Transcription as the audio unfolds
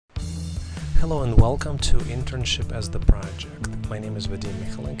Hello and welcome to Internship as the Project. My name is Vadim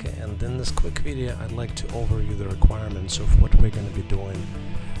Michalenko, and in this quick video I'd like to overview the requirements of what we're going to be doing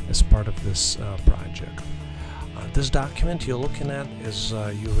as part of this project. This document you're looking at is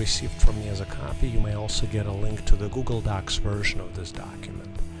you received from me as a copy. You may also get a link to the Google Docs version of this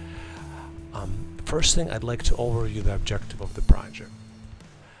document. First thing, I'd like to overview the objective of the project.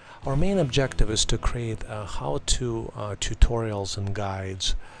 Our main objective is to create how-to tutorials and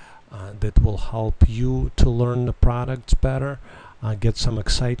guides that will help you to learn the products better, get some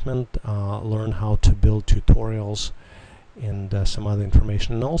excitement, learn how to build tutorials and some other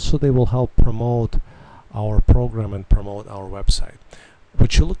information. And also they will help promote our program and promote our website.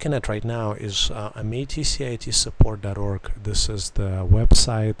 What you're looking at right now is ITSUP.org. This is the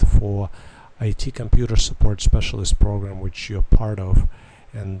website for IT Computer Support Specialist program, which you're part of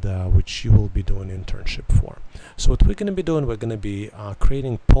and which you will be doing internship for. So what we're going to be doing, we're going to be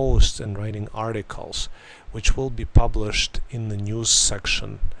creating posts and writing articles which will be published in the news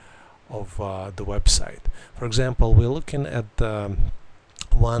section of the website. For example, we're looking at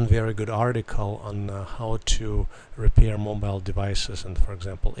one very good article on how to repair mobile devices, and for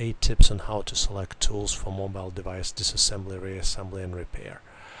example 8 tips on how to select tools for mobile device disassembly, reassembly and repair.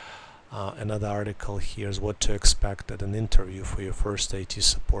 Another article here is what to expect at an interview for your first IT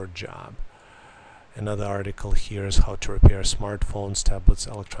support job. Another article here is how to repair smartphones, tablets,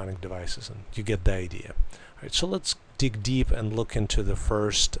 electronic devices, and you get the idea. All right, so let's dig deep and look into the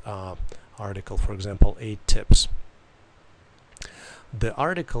first article, for example, 8 tips. The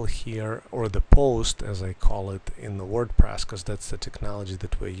article here, or the post as I call it in the WordPress, because that's the technology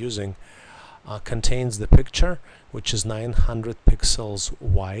that we're using, contains the picture, which is 900 pixels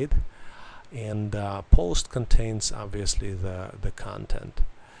wide, and post contains obviously the content.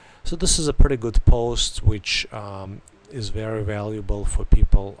 So this is a pretty good post which is very valuable for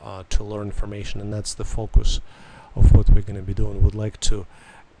people to learn information, and that's the focus of what we're going to be doing. We'd like to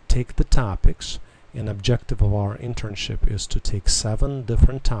take the topics. An objective of our internship is to take 7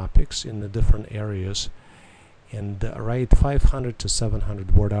 different topics in the different areas and write 500 to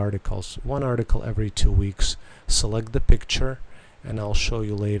 700 word articles, 1 article every 2 weeks. Select the picture, and I'll show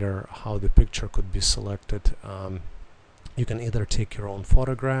you later how the picture could be selected. You can either take your own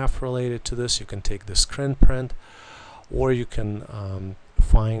photograph related to this, you can take the screen print, or you can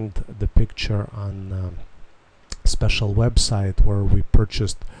find the picture on a special website where we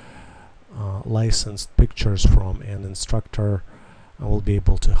purchased licensed pictures from, an instructor will be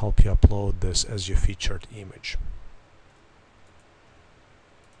able to help you upload this as your featured image.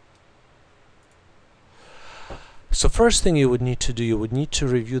 So first thing you would need to do, you would need to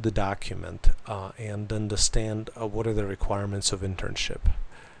review the document and understand what are the requirements of internship.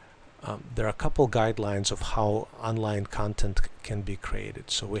 There are a couple guidelines of how online content can be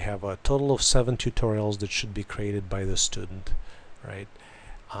created. So we have a total of 7 tutorials that should be created by the student, right?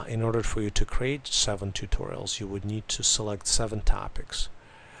 In order for you to create 7 tutorials, you would need to select 7 topics.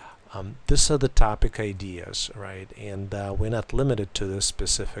 These are the topic ideas, right? And we're not limited to this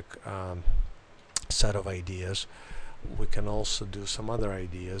specific set of ideas. We can also do some other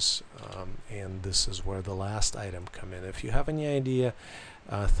ideas, and this is where the last item come in. If you have any idea,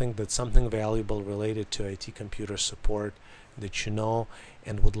 think that something valuable related to IT computer support that you know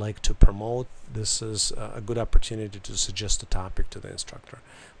and would like to promote, this is a good opportunity to suggest a topic to the instructor.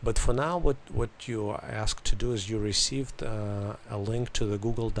 But for now, what you are asked to do is you received a link to the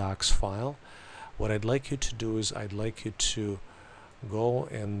Google Docs file. What I'd like you to do is I'd like you to go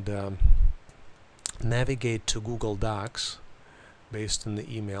and navigate to Google Docs based on the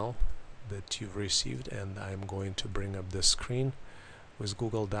email that you've received, and I'm going to bring up this screen with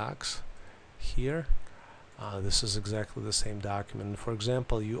Google Docs here. This is exactly the same document. For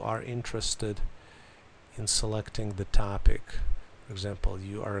example, you are interested in selecting the topic. For example,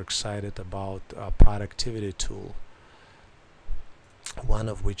 you are excited about a productivity tool, one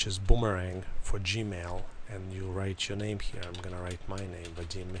of which is Boomerang for Gmail, and you write your name here. I'm going to write my name,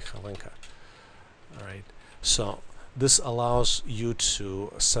 Vadim Michalenko. Alright, so this allows you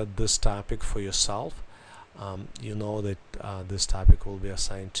to set this topic for yourself. You know that this topic will be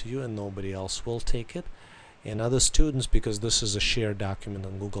assigned to you and nobody else will take it. And other students, because this is a shared document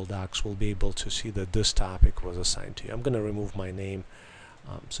on Google Docs, will be able to see that this topic was assigned to you. I'm going to remove my name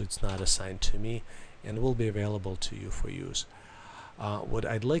so it's not assigned to me, and will be available to you for use. What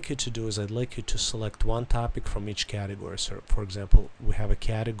I'd like you to do is I'd like you to select 1 topic from each category. So for example, we have a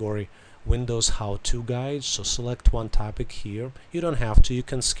category Windows how-to guides, so select 1 topic here. You don't have to, you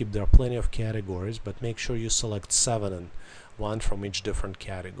can skip, there are plenty of categories, but make sure you select 7 and 1 from each different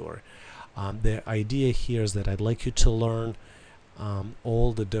category. The idea here is that I'd like you to learn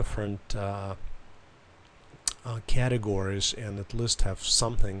all the different categories, and at least have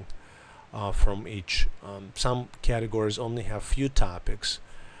something from each. Some categories only have few topics,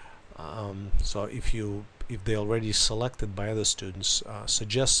 so if they already selected by other students,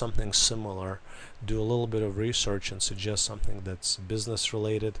 suggest something similar, do a little bit of research and suggest something that's business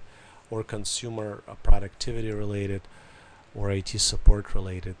related or consumer productivity related or IT support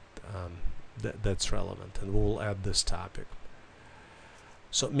related. That's relevant, and we'll add this topic.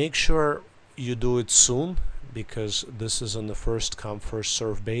 So make sure you do it soon, because this is on the first come first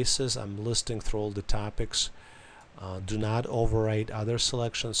serve basis. I'm listing through all the topics. Do not overwrite other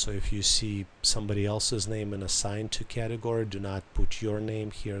selections, so if you see somebody else's name and assigned to category, do not put your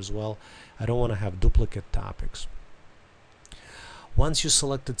name here as well. I don't want to have duplicate topics. Once you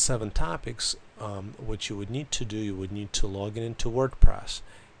selected 7 topics, what you would need to do, you would need to log in into WordPress,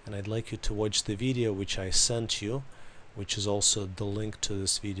 and I'd like you to watch the video which I sent you, which is also the link to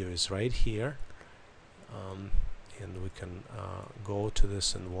this video is right here, and we can go to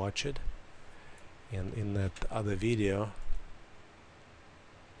this and watch it. And in that other video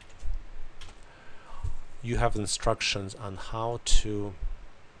you have instructions on how to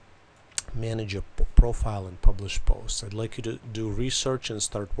manage your profile and publish posts. I'd like you to do research and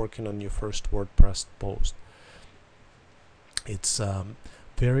start working on your first WordPress post. It's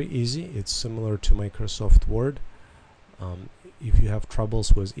very easy. It's similar to Microsoft Word. If you have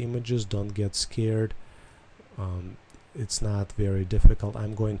troubles with images, don't get scared. It's not very difficult.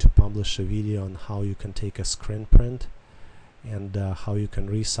 I'm going to publish a video on how you can take a screen print and how you can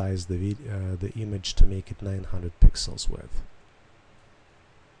resize the image to make it 900 pixels width.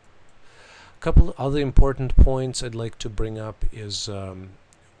 A couple other important points I'd like to bring up is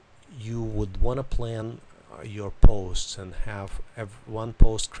you would want to plan your posts and have one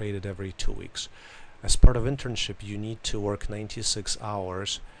post created every 2 weeks. As part of internship, you need to work 96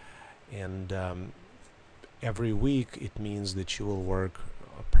 hours, and every week it means that you will work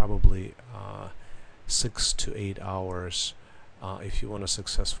probably 6 to 8 hours if you want to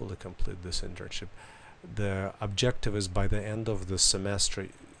successfully complete this internship. The objective is by the end of the semester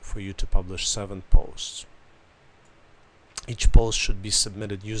for you to publish 7 posts. Each post should be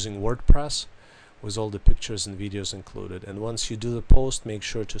submitted using WordPress with all the pictures and videos included. And once you do the post, make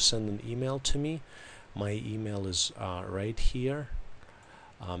sure to send an email to me. My email is right here,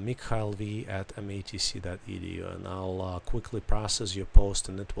 mikhailv@matc.edu, and I'll quickly process your post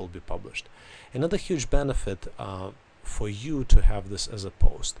and it will be published. Another huge benefit for you to have this as a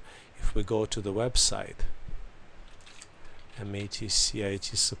post, if we go to the website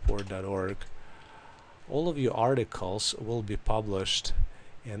matcitsupport.org, all of your articles will be published,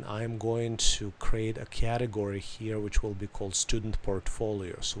 and I'm going to create a category here which will be called student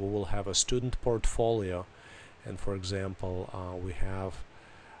portfolio. So we will have a student portfolio, and for example we have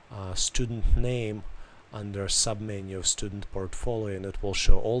student name under submenu of student portfolio, and it will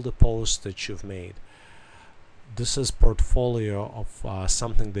show all the posts that you've made. This is portfolio of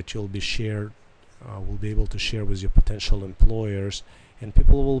something that you'll be will be able to share with your potential employers, and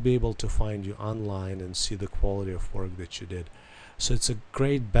people will be able to find you online and see the quality of work that you did. So it's a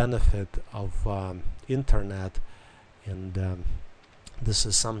great benefit of internet, and this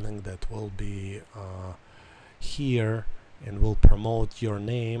is something that will be here and will promote your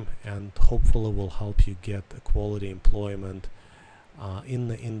name, and hopefully will help you get a quality employment in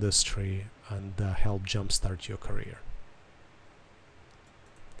the industry and help jumpstart your career.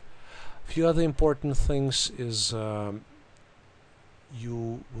 A few other important things is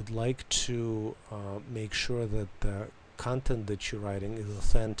you would like to make sure that the content that you're writing is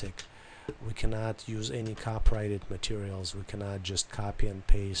authentic. We cannot use any copyrighted materials. We cannot just copy and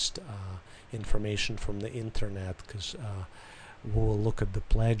paste information from the internet, because we will look at the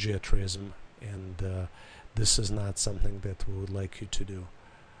plagiarism, and this is not something that we would like you to do.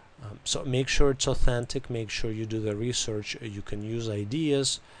 So make sure it's authentic, make sure you do the research. You can use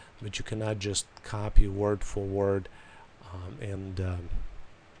ideas, but you cannot just copy word for word and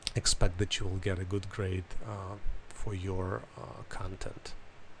expect that you will get a good grade for your content.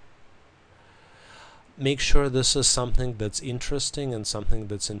 Make sure this is something that's interesting and something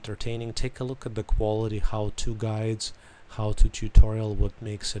that's entertaining. Take a look at the quality how-to guides, how-to tutorial, what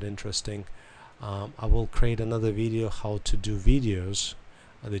makes it interesting. I will create another video how to do videos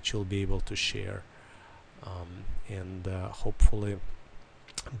that you'll be able to share, and hopefully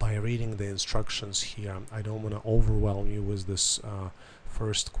by reading the instructions here, I don't want to overwhelm you with this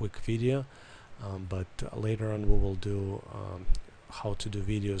first quick video, but later on we will do how to do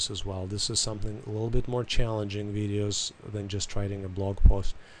videos as well. This is something a little bit more challenging videos than just writing a blog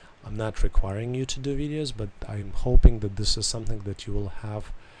post. I'm not requiring you to do videos, but I'm hoping that this is something that you will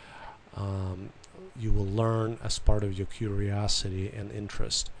have, you will learn as part of your curiosity and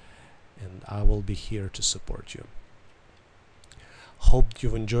interest, and I will be here to support you. Hope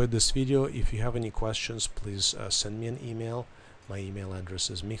you've enjoyed this video. If you have any questions, please send me an email. My email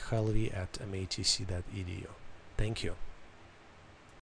address is mikhailv@matc.edu. Thank you.